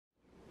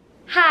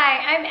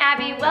Hi, I'm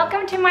Abby.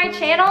 Welcome to my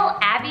channel,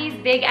 Abby's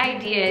Big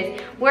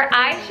Ideas, where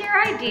I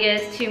share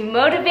ideas to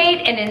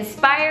motivate and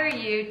inspire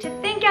you to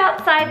think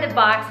outside the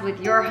box with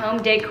your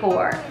home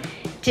decor.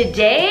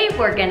 Today,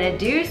 we're gonna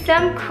do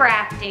some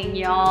crafting,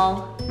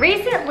 y'all.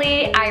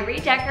 Recently, I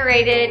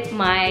redecorated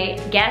my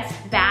guest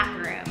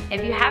bathroom.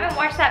 If you haven't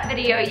watched that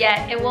video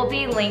yet, it will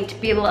be linked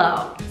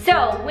below.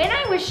 So, when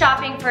I was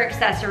shopping for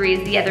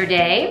accessories the other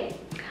day,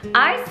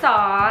 I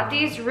saw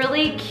these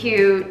really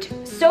cute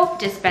soap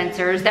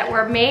dispensers that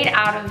were made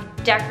out of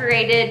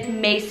decorated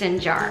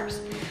mason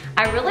jars.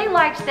 I really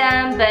liked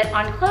them, but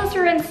on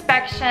closer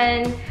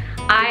inspection,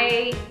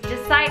 I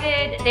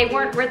decided they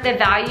weren't worth the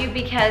value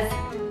because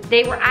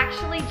they were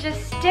actually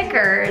just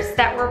stickers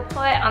that were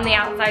put on the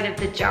outside of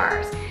the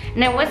jars.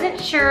 And I wasn't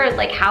sure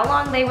like how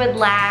long they would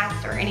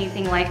last or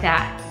anything like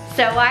that.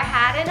 So I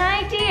had an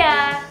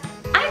idea.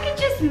 I could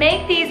just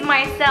make these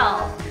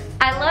myself.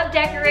 I love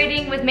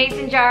decorating with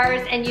mason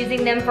jars and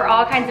using them for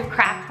all kinds of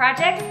craft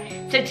projects.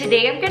 So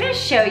today I'm gonna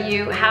show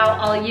you how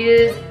I'll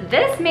use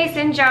this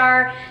mason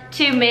jar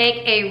to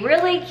make a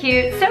really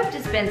cute soap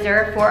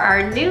dispenser for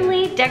our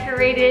newly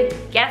decorated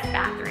guest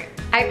bathroom.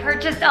 I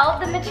purchased all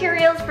of the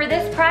materials for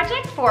this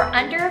project for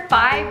under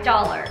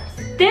 $5.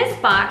 This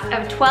box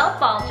of 12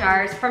 ball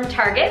jars from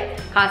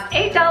Target cost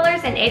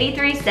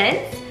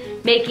 $8.83,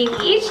 making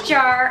each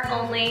jar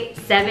only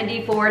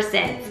 74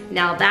 cents.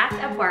 Now that's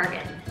a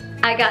bargain.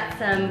 I got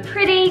some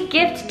pretty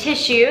gift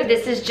tissue.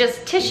 This is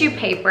just tissue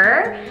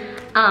paper.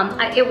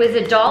 It was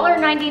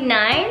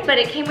 $1.99, but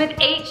it came with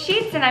 8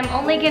 sheets and I'm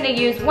only gonna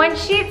use 1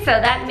 sheet, so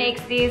that makes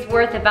these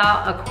worth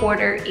about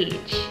 $1/4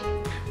 each.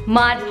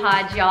 Mod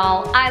Podge,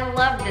 y'all. I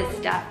love this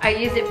stuff. I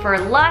use it for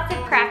lots of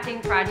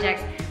crafting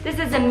projects. This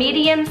is a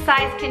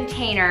medium-sized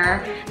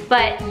container,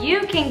 but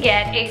you can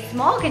get a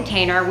small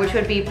container, which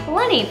would be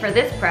plenty for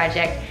this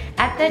project,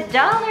 at the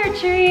Dollar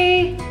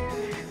Tree.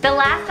 The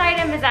last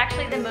item is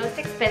actually the most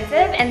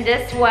expensive, and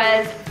this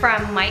was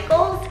from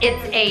Michael's.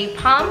 It's a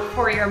pump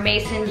for your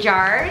mason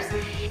jars.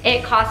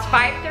 It cost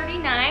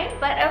 $5.39,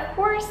 but of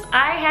course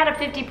I had a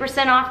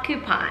 50% off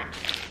coupon,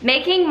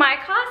 making my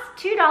cost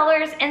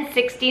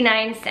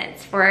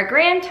 $2.69 for a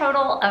grand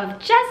total of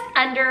just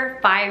under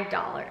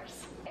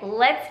 $5.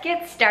 Let's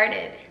get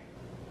started.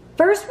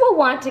 First, we'll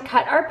want to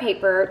cut our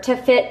paper to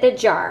fit the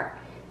jar.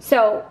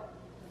 So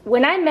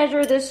when I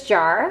measure this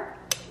jar,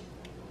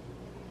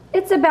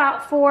 it's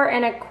about 4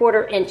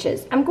 1/4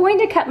 inches. I'm going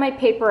to cut my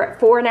paper at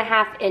 4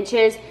 1/2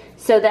 inches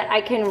so that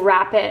I can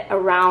wrap it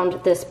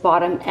around this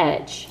bottom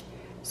edge.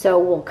 So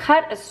we'll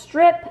cut a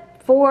strip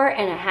 4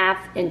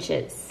 1/2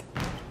 inches.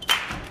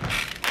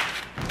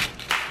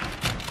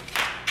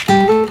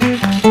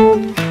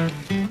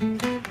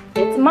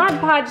 It's Mod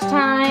Podge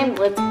time.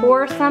 Let's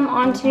pour some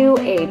onto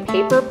a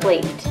paper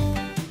plate.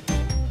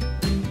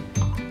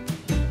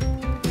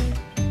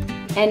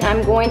 And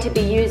I'm going to be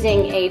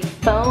using a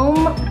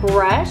foam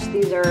brush.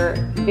 These are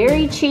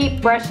very cheap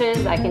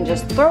brushes. I can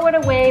just throw it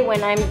away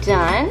when I'm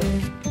done.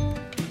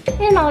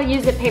 And I'll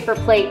use a paper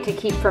plate to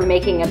keep from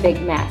making a big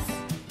mess.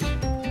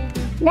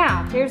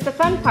 Now, here's the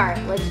fun part.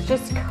 Let's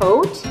just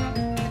coat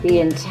the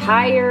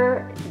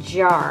entire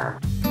jar.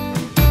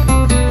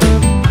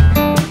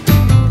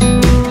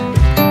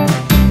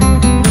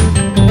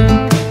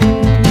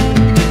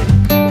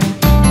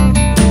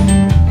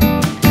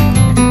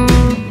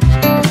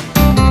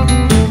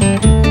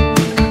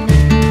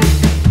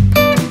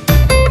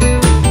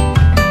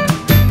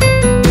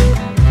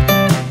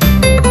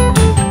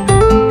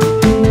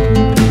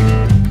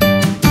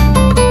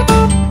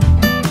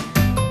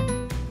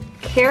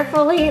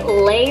 Carefully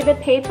lay the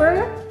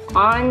paper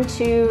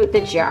onto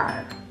the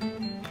jar.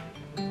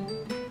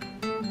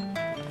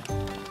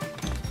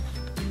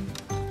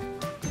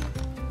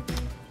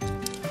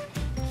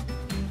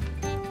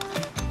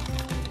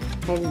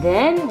 And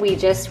then we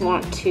just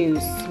want to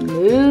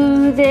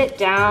smooth it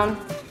down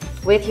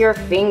with your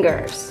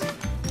fingers.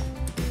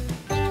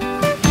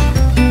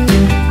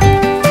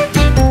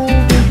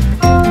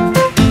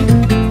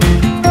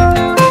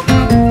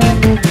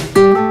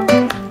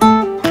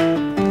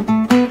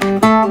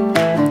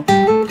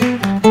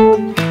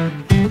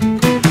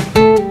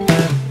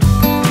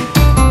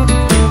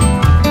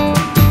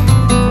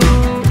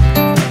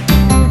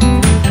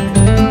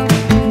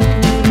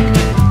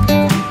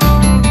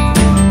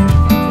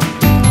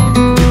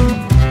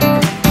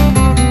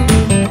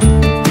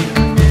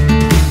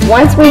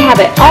 Once we have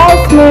it all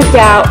smoothed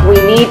out, we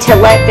need to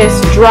let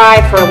this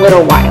dry for a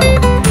little while.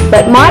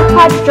 But Mod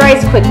Podge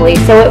dries quickly,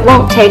 so it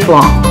won't take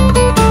long.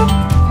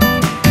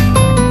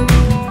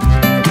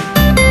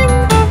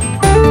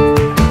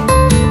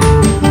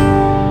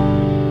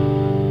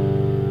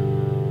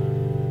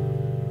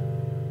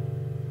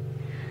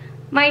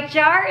 My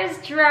jar is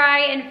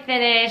dry and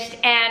finished,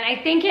 and I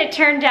think it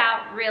turned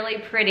out really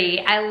pretty.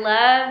 I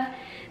love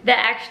the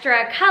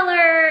extra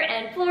color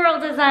and floral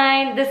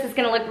design. This is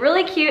gonna look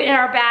really cute in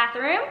our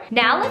bathroom.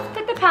 Now let's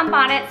put the pump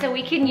on it so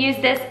we can use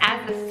this as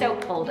the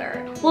soap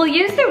holder. We'll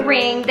use the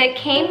ring that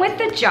came with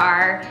the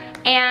jar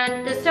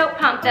and the soap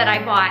pump that I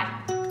bought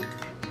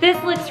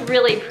This looks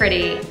really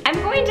pretty. I'm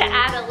going to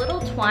add a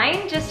little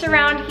twine just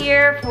around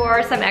here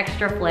for some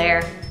extra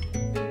flair.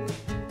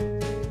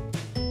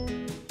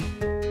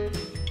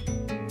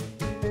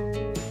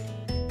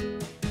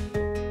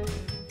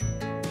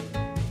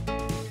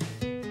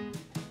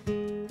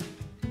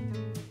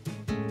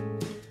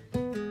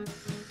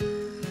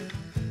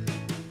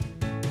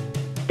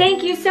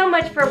 Thank you so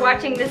much for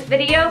watching this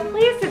video.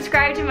 Please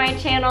subscribe to my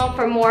channel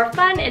for more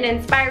fun and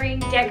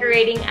inspiring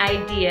decorating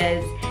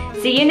ideas.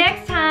 See you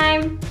next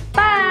time.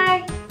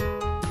 Bye.